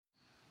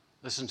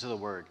Listen to the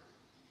word.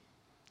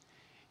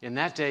 In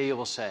that day you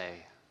will say,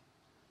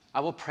 I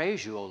will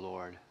praise you, O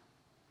Lord.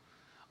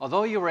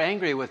 Although you were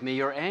angry with me,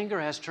 your anger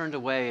has turned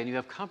away and you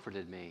have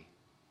comforted me.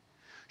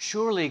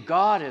 Surely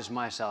God is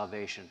my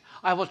salvation.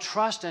 I will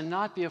trust and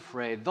not be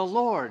afraid. The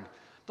Lord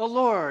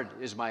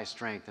is my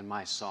strength and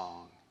my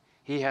song.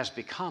 He has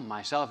become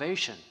my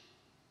salvation.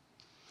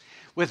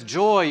 With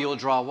joy you will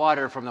draw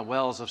water from the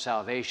wells of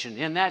salvation.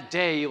 In that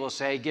day you will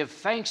say, give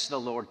thanks to the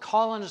Lord,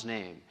 call on his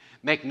name,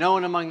 make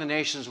known among the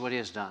nations what he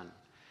has done,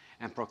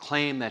 and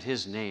proclaim that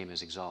his name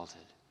is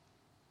exalted.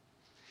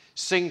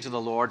 Sing to the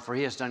Lord, for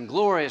he has done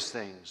glorious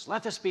things.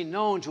 Let this be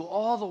known to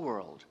all the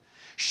world.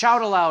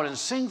 Shout aloud and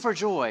sing for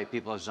joy,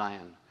 people of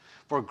Zion,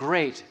 for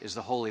great is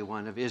the Holy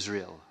One of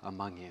Israel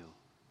among you.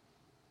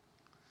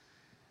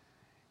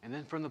 And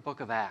then from the book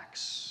of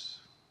Acts.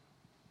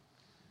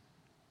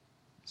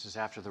 This is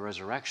after the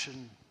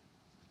resurrection.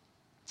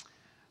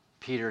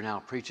 Peter now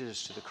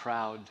preaches to the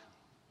crowd.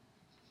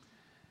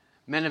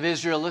 Men of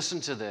Israel, listen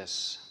to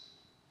this.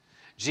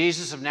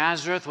 Jesus of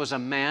Nazareth was a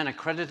man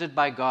accredited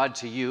by God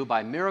to you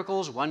by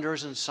miracles,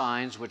 wonders, and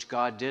signs which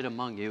God did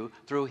among you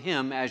through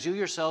him, as you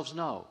yourselves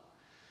know.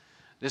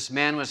 This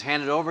man was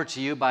handed over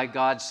to you by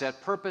God's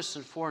set purpose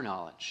and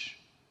foreknowledge.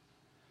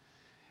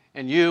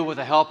 And you, with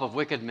the help of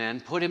wicked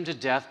men, put him to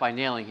death by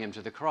nailing him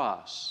to the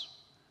cross.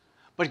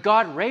 But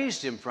God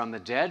raised him from the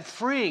dead,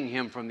 freeing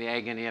him from the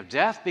agony of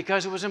death,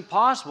 because it was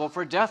impossible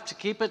for death to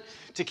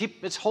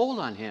keep its hold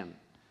on him.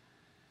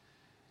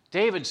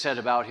 David said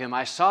about him,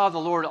 I saw the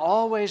Lord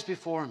always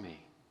before me.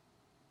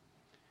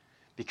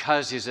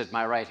 Because he is at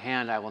my right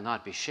hand, I will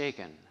not be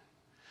shaken.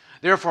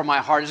 Therefore my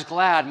heart is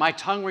glad, my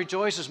tongue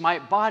rejoices, my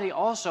body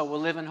also will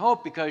live in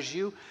hope, because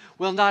you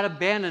will not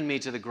abandon me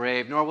to the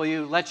grave, nor will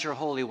you let your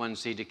Holy One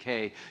see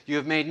decay. You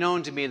have made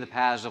known to me the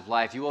paths of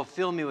life. You will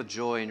fill me with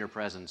joy in your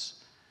presence.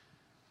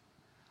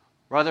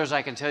 Brothers,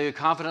 I can tell you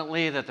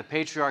confidently that the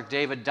patriarch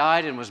David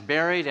died and was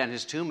buried, and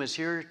his tomb is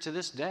here to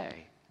this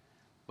day.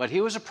 But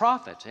he was a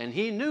prophet, and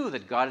he knew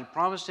that God had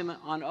promised him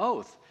on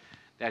oath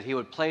that he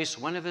would place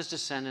one of his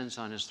descendants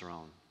on his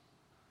throne.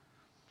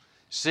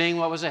 Seeing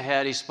what was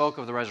ahead, he spoke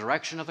of the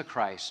resurrection of the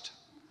Christ,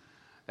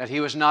 that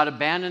he was not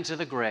abandoned to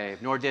the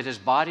grave, nor did his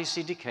body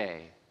see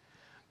decay.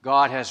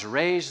 God has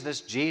raised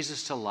this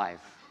Jesus to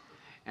life,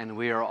 and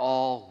we are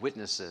all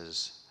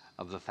witnesses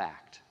of the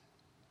fact.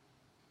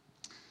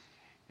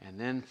 And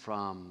then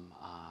from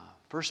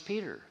 1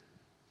 Peter,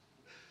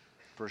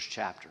 first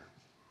chapter.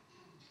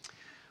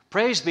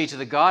 Praise be to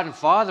the God and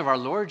Father of our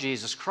Lord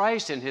Jesus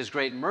Christ. In his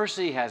great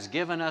mercy has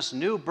given us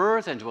new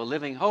birth into a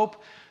living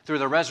hope through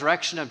the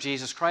resurrection of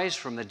Jesus Christ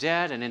from the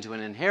dead, and into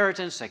an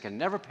inheritance that can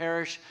never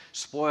perish,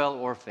 spoil,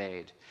 or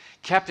fade,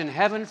 kept in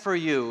heaven for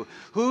you,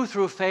 who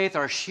through faith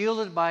are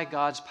shielded by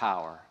God's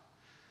power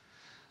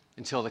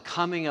until the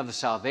coming of the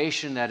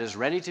salvation that is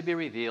ready to be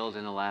revealed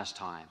in the last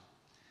time.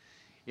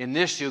 In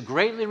this you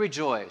greatly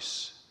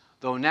rejoice,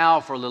 though now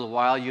for a little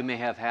while you may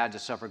have had to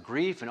suffer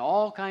grief and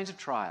all kinds of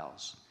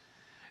trials.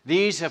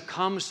 These have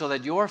come so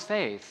that your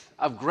faith,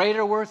 of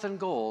greater worth than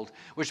gold,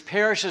 which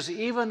perishes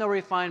even though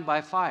refined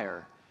by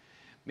fire,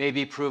 may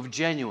be proved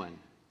genuine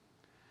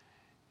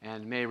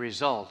and may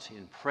result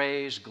in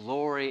praise,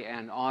 glory,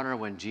 and honor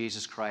when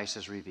Jesus Christ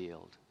is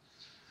revealed.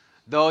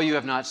 Though you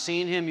have not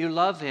seen him, you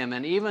love him,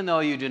 and even though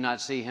you do not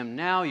see him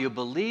now, you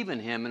believe in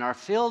him and are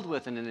filled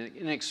with an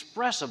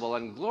inexpressible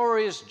and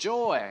glorious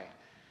joy,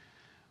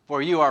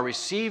 for you are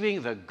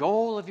receiving the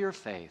goal of your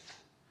faith,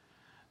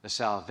 the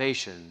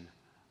salvation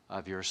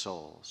of your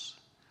souls.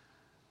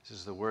 This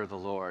is the word of the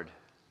Lord.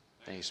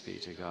 Thanks be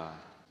to God.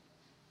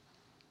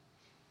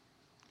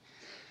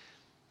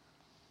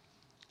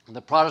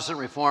 The Protestant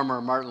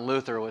reformer Martin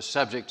Luther was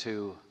subject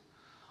to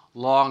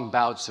long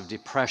bouts of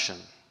depression.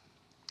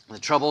 The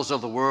troubles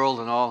of the world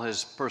and all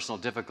his personal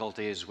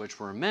difficulties, which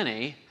were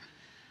many,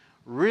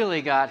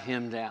 really got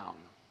him down.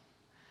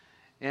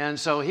 And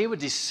so he would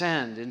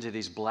descend into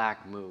these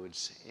black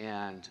moods,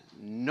 and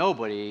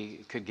nobody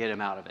could get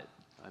him out of it.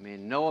 I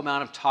mean, no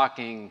amount of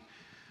talking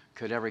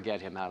could ever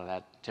get him out of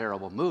that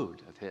terrible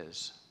mood of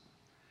his.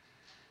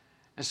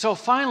 And so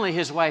finally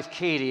his wife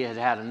Katie had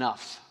had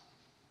enough.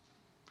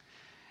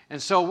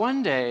 And so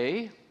one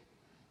day,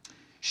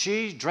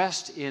 she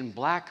dressed in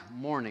black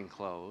mourning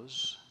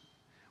clothes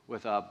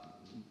with a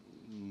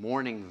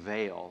mourning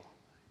veil,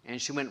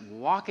 and she went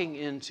walking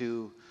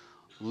into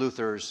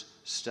Luther's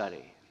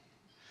study.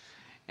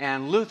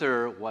 And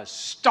Luther was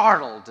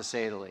startled, to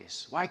say the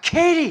least. Why,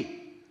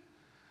 Katie,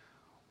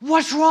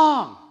 what's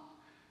wrong?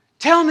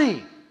 Tell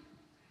me.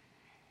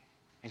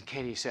 And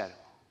Katie said,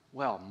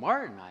 well,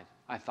 Martin,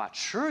 I thought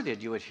sure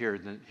that you would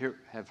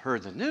have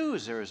heard the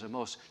news. There is a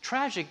most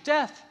tragic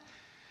death.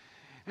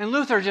 And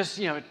Luther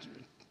just,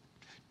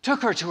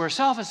 took her to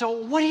herself and said,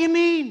 what do you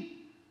mean?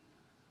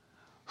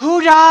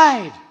 Who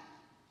died?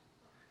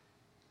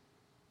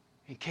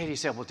 And Katie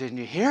said, well, didn't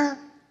you hear?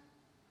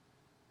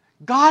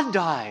 God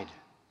died.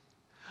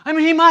 I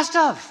mean, he must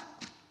have.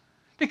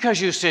 Because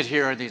you sit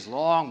here in these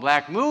long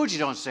black moods, you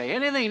don't say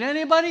anything to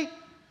anybody.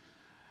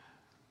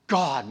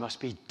 God must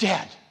be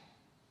dead.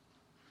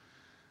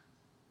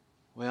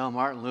 Well,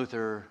 Martin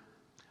Luther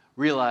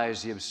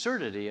realized the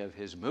absurdity of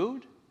his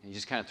mood. He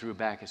just kind of threw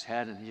back his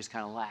head and he just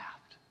kind of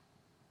laughed.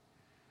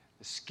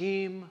 The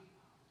scheme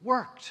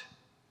worked.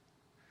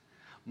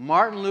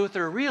 Martin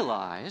Luther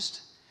realized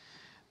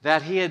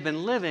that he had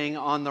been living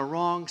on the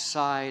wrong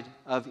side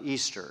of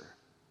Easter.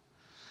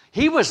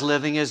 He was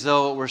living as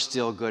though it were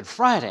still Good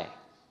Friday.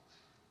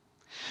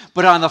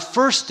 But on the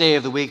first day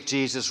of the week,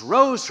 Jesus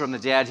rose from the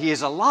dead. He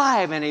is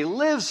alive and he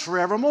lives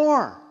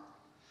forevermore.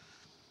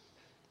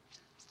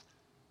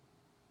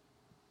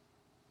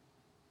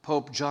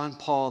 Pope John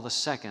Paul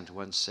II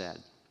once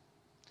said,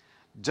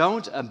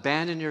 "Don't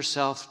abandon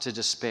yourself to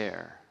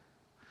despair.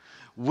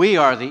 We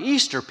are the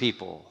Easter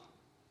people,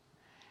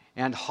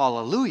 and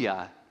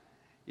hallelujah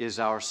is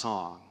our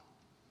song."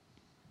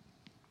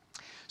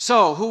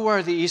 So, who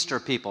are the Easter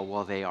people?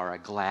 Well, they are a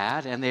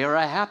glad and they are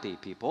a happy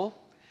people.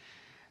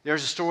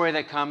 There's a story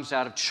that comes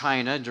out of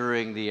China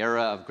during the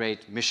era of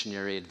great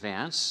missionary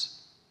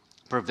advance.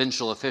 A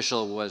provincial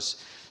official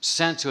was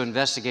sent to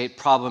investigate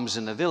problems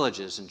in the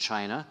villages in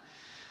China,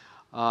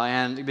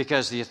 and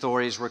because the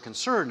authorities were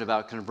concerned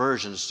about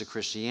conversions to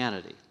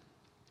Christianity.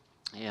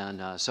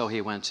 And so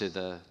he went to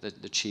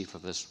the chief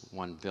of this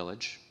one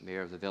village,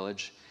 mayor of the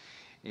village,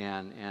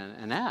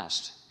 and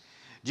asked,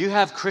 "Do you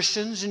have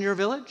Christians in your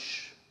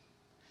village?"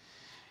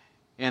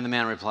 And the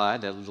man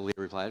replied, that little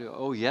leader replied,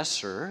 "Oh, yes,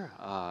 sir,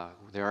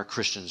 there are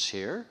Christians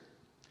here."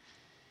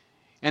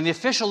 And the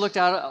official looked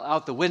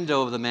out the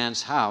window of the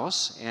man's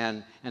house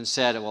and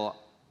said, "Well,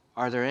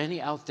 are there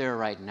any out there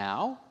right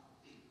now?"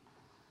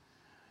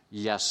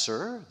 "Yes,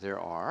 sir,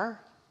 there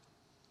are."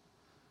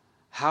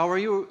 How are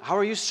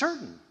you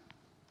certain?"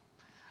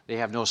 "They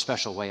have no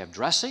special way of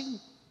dressing,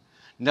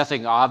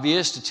 nothing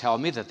obvious to tell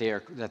me that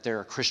there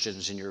are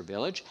Christians in your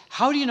village.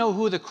 How do you know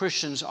who the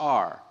Christians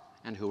are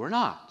and who are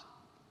not?"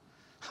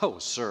 "Oh,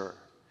 sir,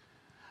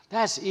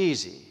 that's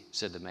easy,"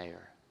 said the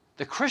mayor.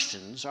 "The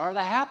Christians are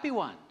the happy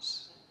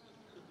ones."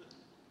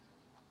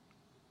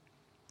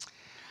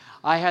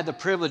 I had the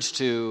privilege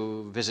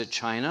to visit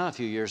China a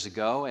few years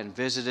ago and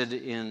visited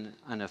in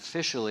an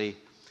officially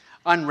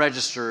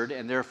unregistered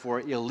and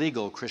therefore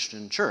illegal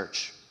Christian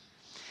church,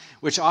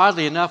 which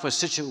oddly enough was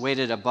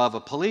situated above a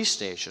police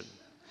station.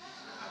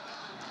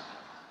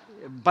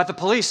 But the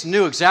police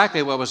knew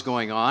exactly what was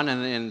going on,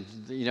 and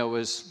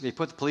they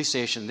put the police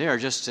station there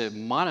just to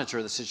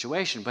monitor the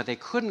situation, but they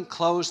couldn't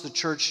close the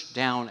church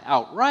down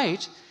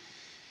outright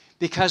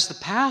because the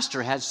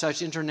pastor had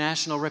such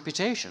international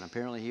reputation.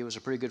 Apparently he was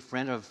a pretty good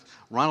friend of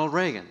Ronald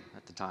Reagan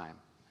at the time.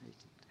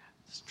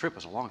 This trip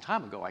was a long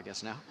time ago, I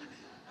guess now.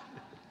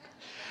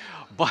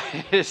 But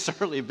it's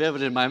certainly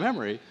vivid in my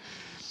memory.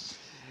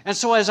 And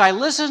so as I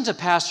listened to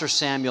Pastor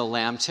Samuel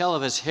Lamb tell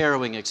of his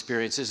harrowing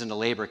experiences in the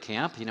labor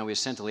camp, he was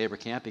sent to labor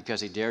camp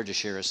because he dared to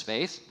share his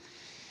faith.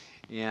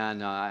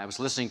 And I was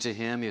listening to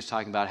him. He was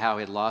talking about how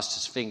he had lost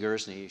his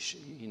fingers, and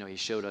he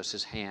showed us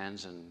his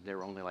hands, and there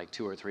were only like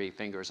 2 or 3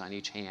 fingers on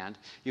each hand.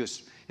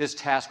 His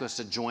task was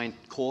to join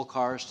coal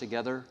cars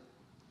together.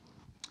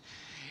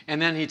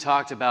 And then he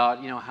talked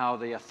about how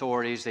the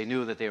authorities, they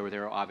knew that they were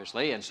there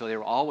obviously, and so they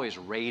were always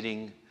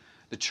raiding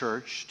the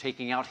church,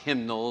 taking out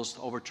hymnals,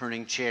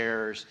 overturning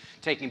chairs,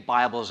 taking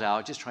Bibles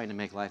out, just trying to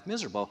make life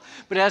miserable.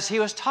 But as he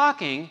was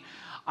talking,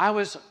 I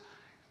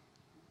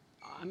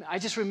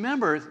just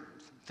remember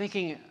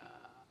thinking,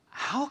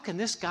 how can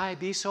this guy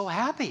be so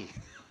happy?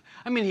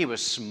 I mean, he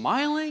was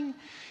smiling,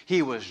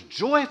 he was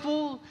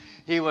joyful,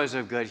 he was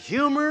of good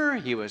humor,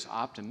 he was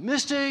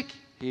optimistic,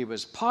 he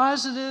was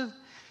positive.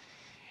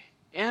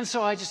 And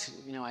so I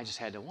just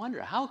had to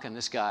wonder, how can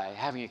this guy,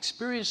 having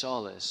experienced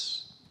all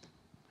this,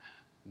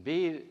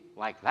 be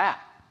like that?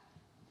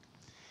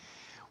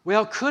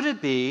 Well, could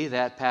it be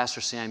that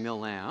Pastor Samuel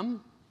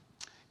Lamb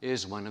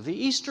is one of the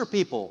Easter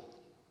people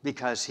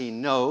because he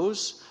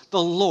knows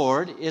the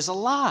Lord is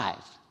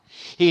alive?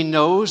 He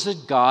knows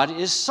that God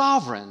is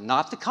sovereign,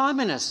 not the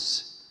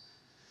communists.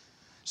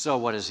 So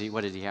what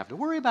did he have to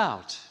worry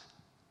about?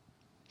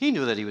 He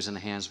knew that he was in the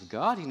hands of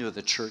God. He knew that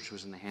the church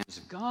was in the hands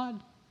of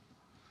God.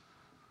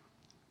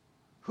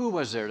 Who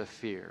was there to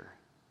fear?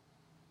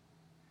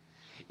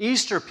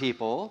 Easter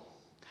people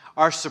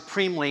are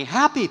supremely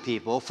happy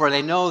people, for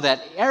they know that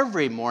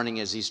every morning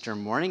is Easter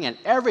morning and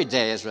every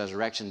day is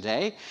Resurrection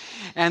Day.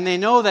 And they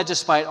know that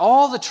despite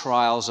all the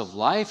trials of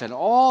life and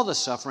all the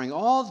suffering,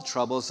 all the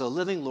troubles, the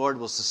living Lord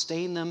will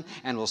sustain them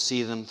and will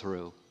see them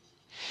through.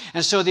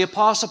 And so the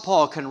Apostle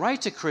Paul can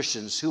write to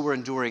Christians who were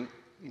enduring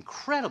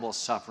incredible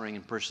suffering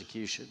and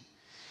persecution.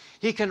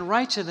 He can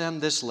write to them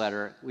this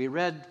letter. We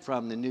read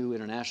from the New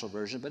International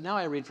Version, but now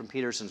I read from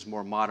Peterson's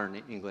more modern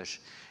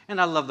English,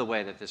 and I love the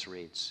way that this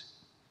reads.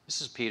 This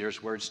is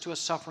Peter's words to a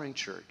suffering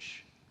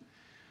church.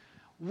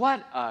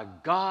 What a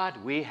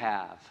God we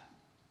have,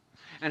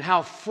 and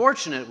how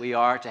fortunate we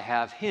are to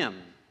have Him,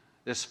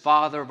 this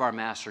Father of our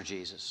Master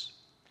Jesus.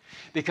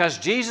 Because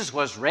Jesus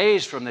was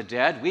raised from the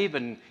dead, we've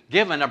been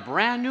given a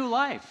brand new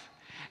life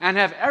and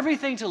have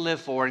everything to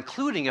live for,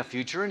 including a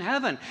future in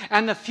heaven.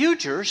 And the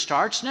future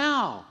starts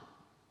now.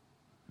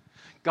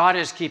 God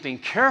is keeping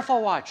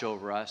careful watch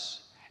over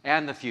us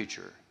and the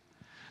future.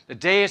 The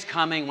day is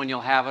coming when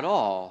you'll have it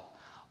all,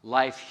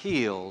 life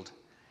healed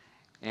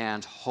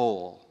and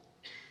whole.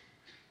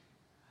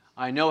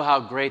 I know how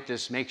great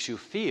this makes you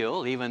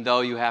feel, even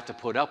though you have to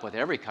put up with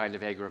every kind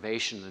of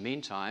aggravation in the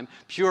meantime.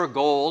 Pure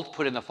gold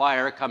put in the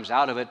fire comes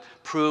out of it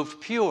proved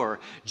pure.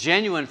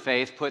 Genuine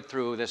faith put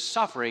through this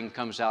suffering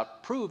comes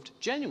out proved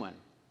genuine.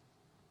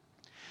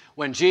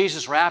 When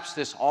Jesus wraps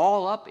this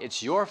all up,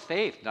 it's your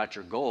faith, not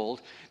your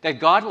gold, that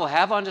God will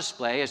have on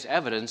display as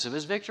evidence of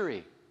his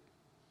victory.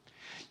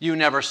 You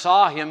never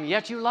saw him,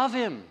 yet you love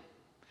him.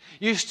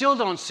 You still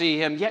don't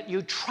see him, yet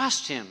you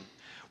trust him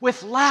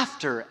with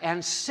laughter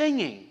and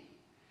singing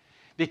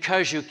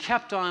because you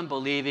kept on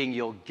believing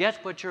you'll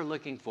get what you're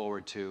looking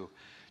forward to,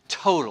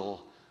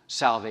 total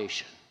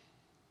salvation.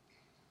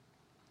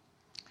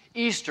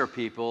 Easter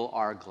people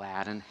are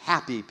glad and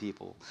happy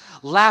people.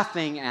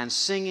 Laughing and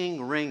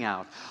singing ring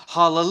out.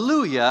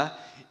 Hallelujah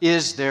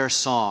is their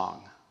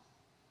song.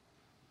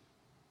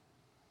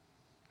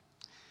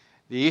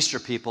 The Easter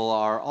people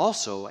are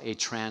also a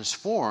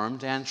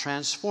transformed and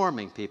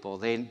transforming people.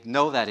 They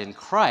know that in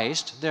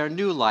Christ, their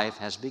new life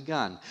has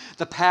begun.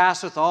 The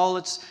past with all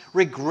its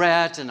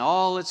regret and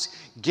all its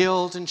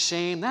guilt and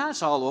shame,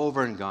 that's all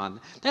over and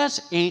gone.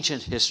 That's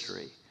ancient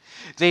history.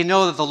 They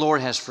know that the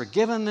Lord has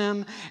forgiven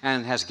them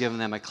and has given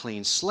them a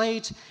clean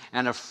slate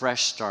and a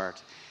fresh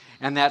start.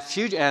 And that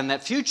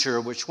future,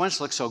 which once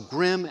looked so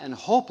grim and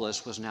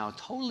hopeless, was now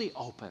totally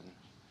open.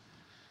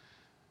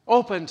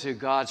 Open to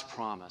God's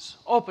promise,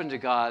 open to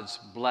God's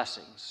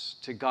blessings,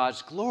 to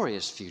God's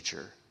glorious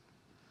future.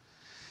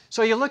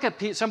 So you look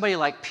at somebody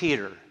like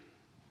Peter,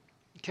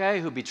 okay,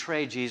 who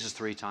betrayed Jesus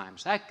 3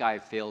 times. That guy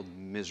failed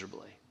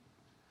miserably.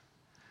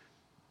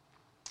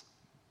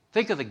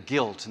 Think of the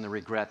guilt and the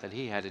regret that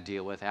he had to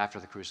deal with after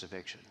the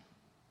crucifixion.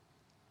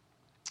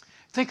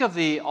 Think of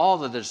all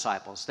the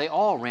disciples. They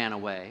all ran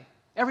away.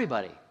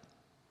 Everybody.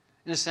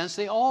 In a sense,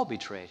 they all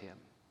betrayed him.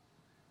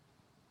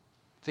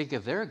 Think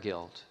of their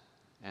guilt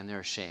and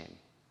their shame.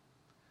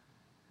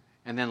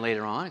 And then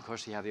later on, of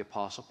course, you have the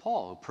Apostle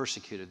Paul, who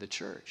persecuted the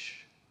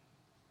church.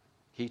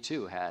 He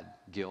too had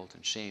guilt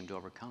and shame to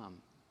overcome.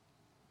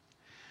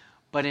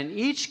 But in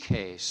each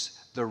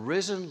case, the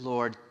risen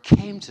Lord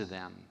came to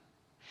them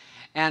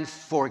and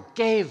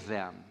forgave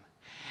them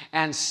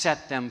and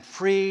set them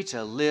free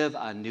to live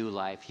a new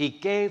life. He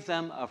gave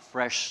them a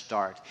fresh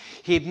start.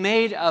 He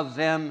made of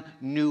them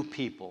new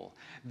people.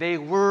 They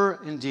were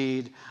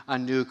indeed a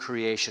new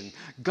creation.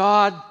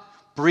 God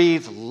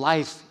breathed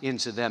life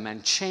into them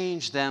and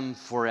changed them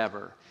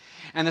forever.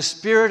 And the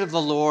Spirit of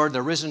the Lord,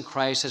 the risen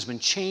Christ, has been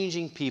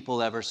changing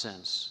people ever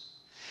since.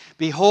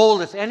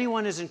 Behold, if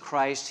anyone is in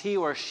Christ, he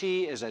or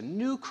she is a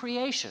new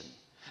creation.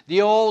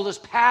 The old is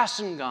past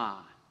and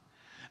gone.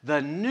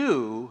 The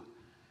new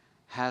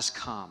has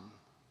come.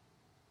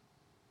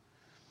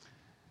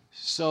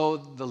 So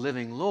the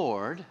living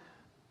Lord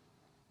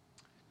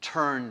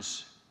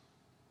turns,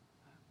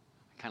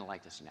 I kind of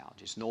like this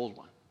analogy, it's an old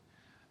one.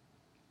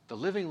 The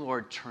living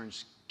Lord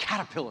turns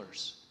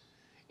caterpillars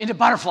into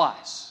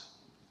butterflies.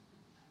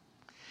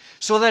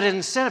 So that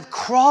instead of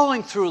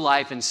crawling through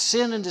life in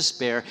sin and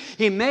despair,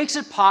 he makes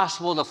it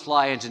possible to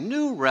fly into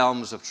new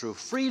realms of true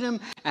freedom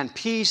and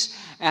peace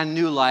and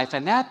new life.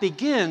 And that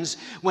begins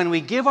when we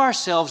give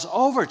ourselves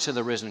over to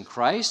the risen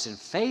Christ in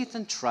faith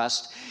and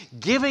trust,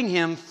 giving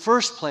him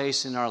first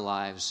place in our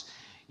lives,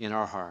 in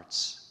our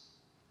hearts.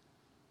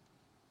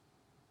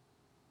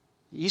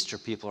 Easter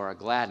people are a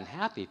glad and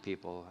happy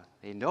people.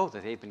 They know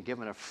that they've been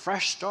given a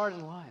fresh start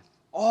in life.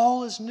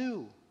 All is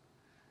new.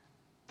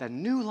 The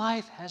new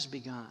life has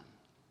begun.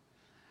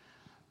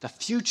 The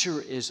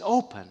future is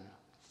open,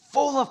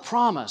 full of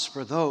promise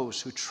for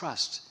those who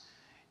trust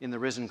in the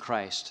risen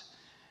Christ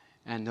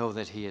and know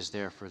that he is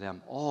there for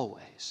them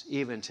always,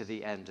 even to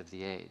the end of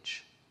the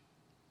age.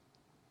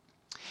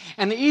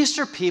 And the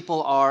Easter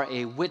people are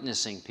a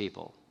witnessing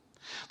people.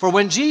 For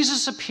when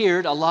Jesus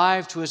appeared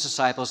alive to his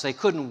disciples, they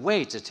couldn't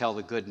wait to tell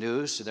the good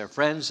news to their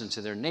friends and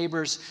to their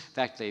neighbors. In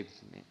fact, they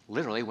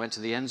literally went to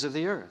the ends of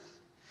the earth.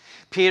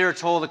 Peter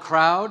told the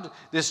crowd,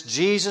 this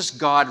Jesus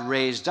God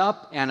raised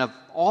up, and of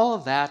all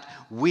of that,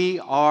 we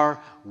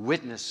are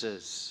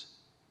witnesses.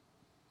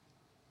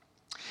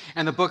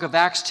 And the book of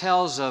Acts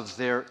tells of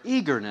their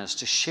eagerness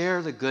to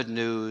share the good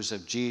news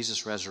of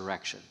Jesus'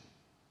 resurrection.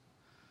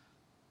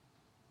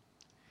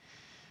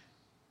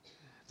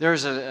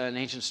 There's an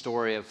ancient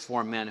story of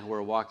 4 men who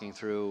were walking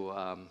through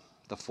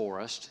the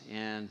forest,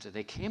 and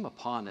they came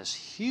upon this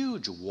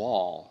huge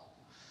wall.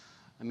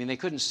 I mean, they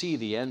couldn't see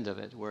the end of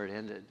it, where it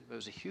ended. It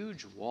was a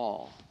huge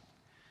wall.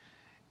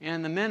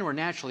 And the men were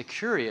naturally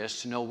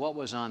curious to know what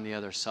was on the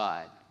other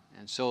side.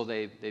 And so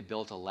they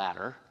built a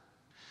ladder,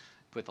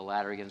 put the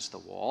ladder against the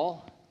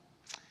wall.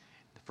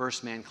 The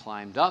first man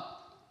climbed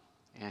up,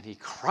 and he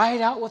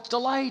cried out with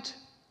delight.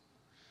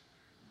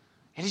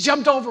 And he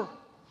jumped over.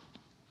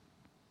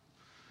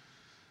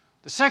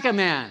 The second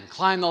man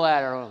climbed the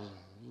ladder,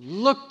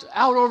 looked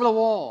out over the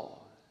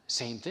wall.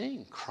 Same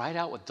thing, cried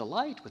out with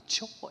delight, with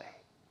joy.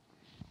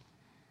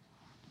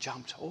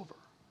 Jumped over.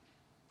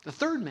 The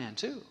third man,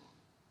 too.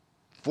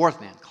 Fourth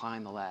man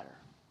climbed the ladder,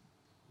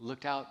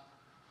 looked out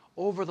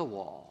over the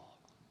wall,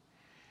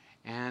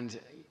 and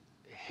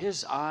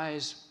his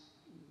eyes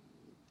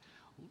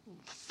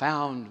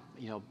found,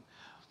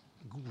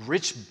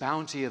 rich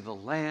bounty of the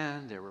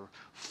land. There were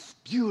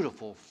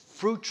beautiful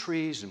fruit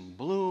trees in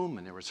bloom,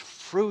 and there was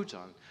fruit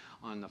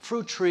on the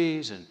fruit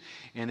trees,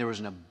 and there was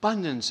an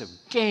abundance of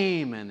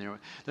game, and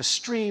the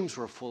streams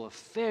were full of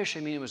fish. I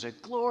mean, it was a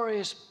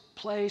glorious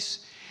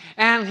place.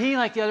 And he,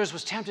 like the others,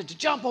 was tempted to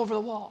jump over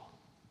the wall.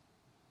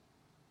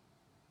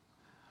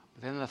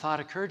 But then the thought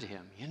occurred to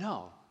him,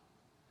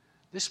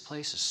 this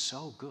place is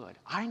so good.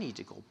 I need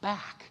to go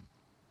back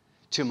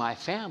to my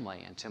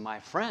family and to my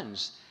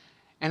friends,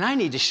 and I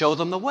need to show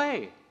them the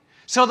way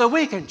so that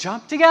we can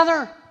jump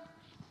together.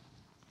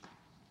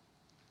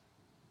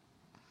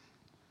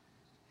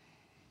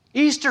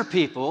 Easter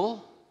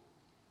people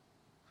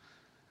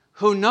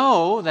who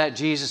know that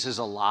Jesus is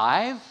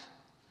alive,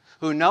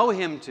 who know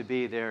him to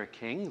be their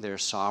king, their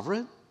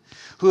sovereign,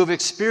 who have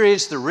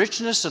experienced the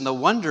richness and the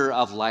wonder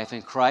of life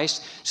in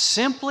Christ,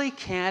 simply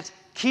can't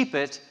keep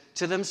it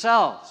to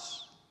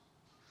themselves.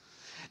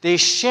 They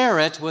share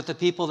it with the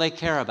people they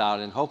care about,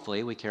 and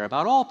hopefully we care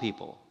about all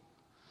people.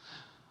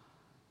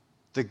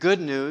 The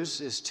good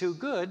news is too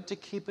good to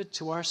keep it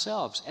to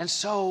ourselves. And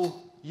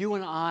so you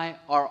and I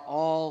are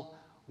all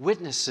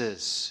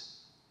witnesses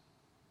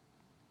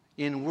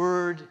in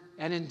word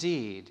and in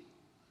deed.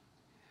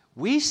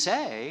 We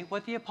say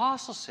what the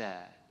apostle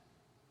said.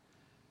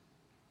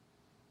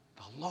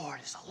 The Lord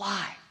is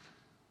alive.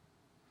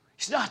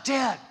 He's not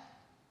dead.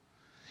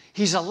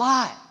 He's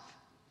alive.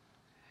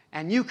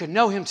 And you can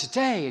know him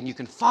today, and you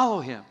can follow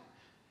him.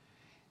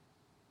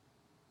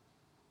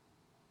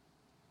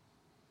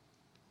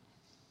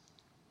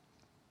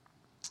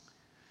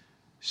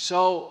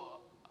 So,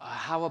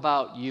 how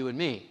about you and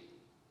me?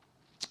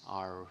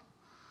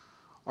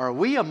 Are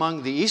we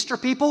among the Easter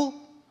people?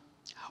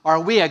 Are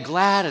we a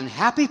glad and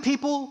happy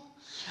people?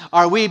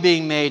 Are we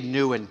being made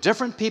new and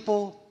different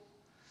people?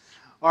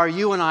 Are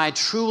you and I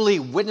truly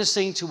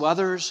witnessing to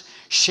others,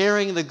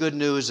 sharing the good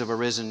news of a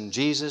risen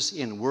Jesus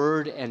in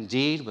word and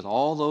deed with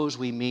all those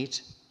we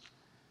meet?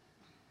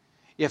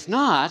 If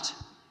not,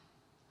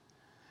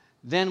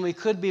 then we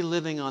could be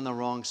living on the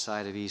wrong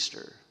side of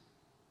Easter.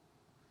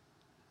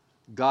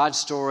 God's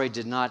story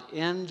did not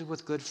end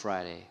with Good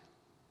Friday.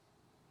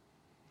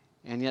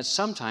 And yet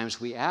sometimes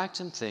we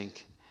act and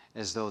think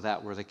as though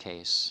that were the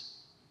case.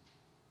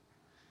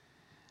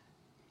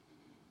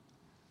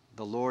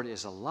 The Lord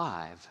is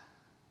alive,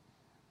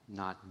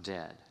 not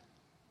dead.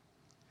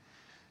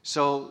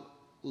 So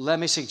let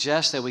me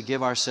suggest that we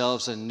give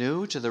ourselves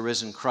anew to the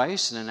risen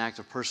Christ in an act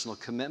of personal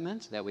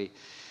commitment, that we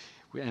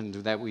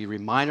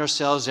remind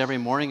ourselves every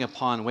morning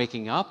upon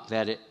waking up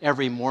that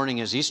every morning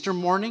is Easter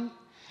morning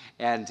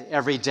and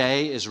every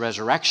day is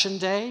Resurrection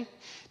Day.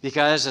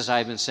 Because, as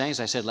I've been saying, as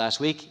I said last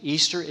week,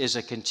 Easter is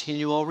a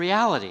continual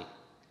reality.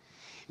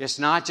 It's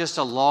not just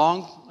a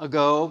long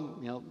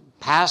ago,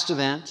 past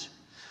event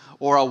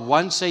or a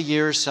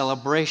once-a-year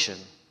celebration.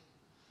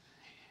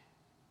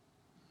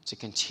 It's a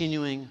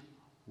continuing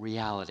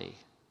reality.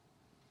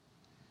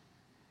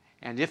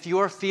 And if you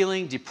are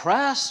feeling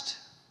depressed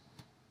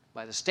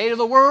by the state of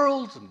the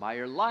world and by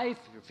your life,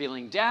 if you're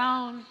feeling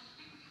down,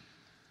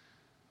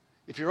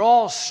 if you're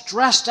all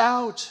stressed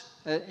out,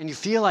 and you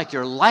feel like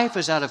your life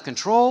is out of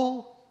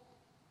control,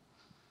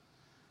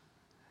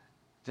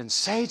 then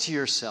say to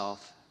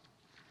yourself,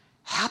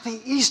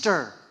 Happy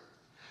Easter!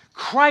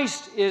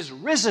 Christ is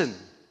risen.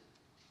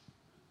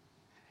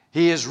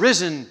 He is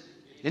risen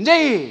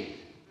indeed.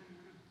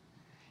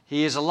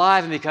 He is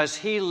alive, and because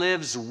he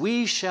lives,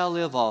 we shall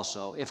live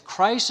also. If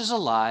Christ is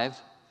alive,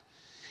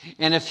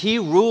 and if he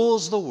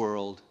rules the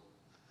world,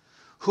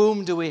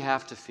 whom do we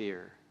have to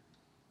fear?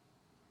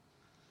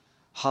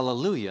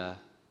 Hallelujah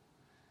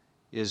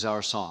is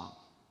our song.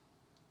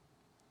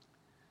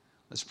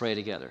 Let's pray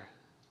together.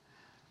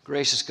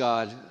 Gracious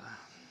God,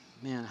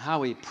 how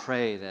we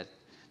pray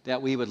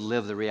that we would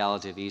live the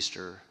reality of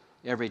Easter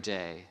every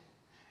day.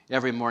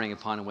 Every morning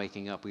upon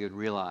waking up, we would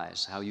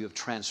realize how you have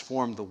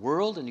transformed the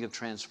world and you have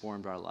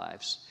transformed our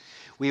lives.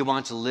 We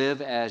want to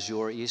live as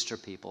your Easter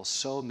people,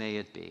 so may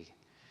it be.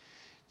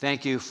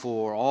 Thank you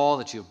for all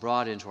that you've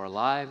brought into our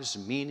lives,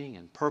 meaning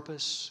and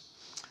purpose,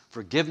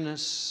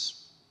 forgiveness,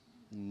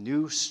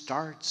 new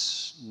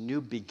starts,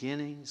 new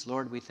beginnings.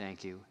 Lord, we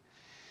thank you.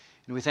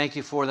 And we thank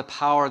you for the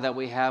power that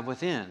we have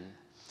within.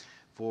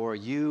 For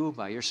you,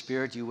 by your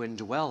Spirit, you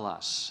indwell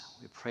us.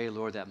 We pray,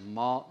 Lord, that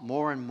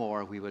more and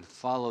more we would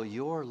follow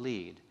your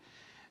lead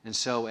and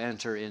so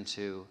enter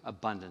into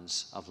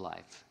abundance of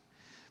life.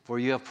 For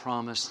you have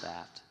promised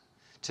that.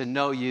 To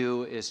know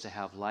you is to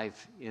have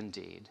life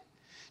indeed.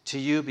 To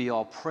you be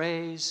all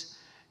praise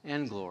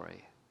and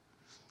glory,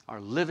 our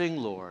living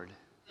Lord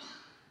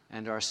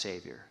and our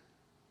Savior.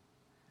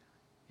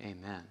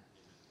 Amen.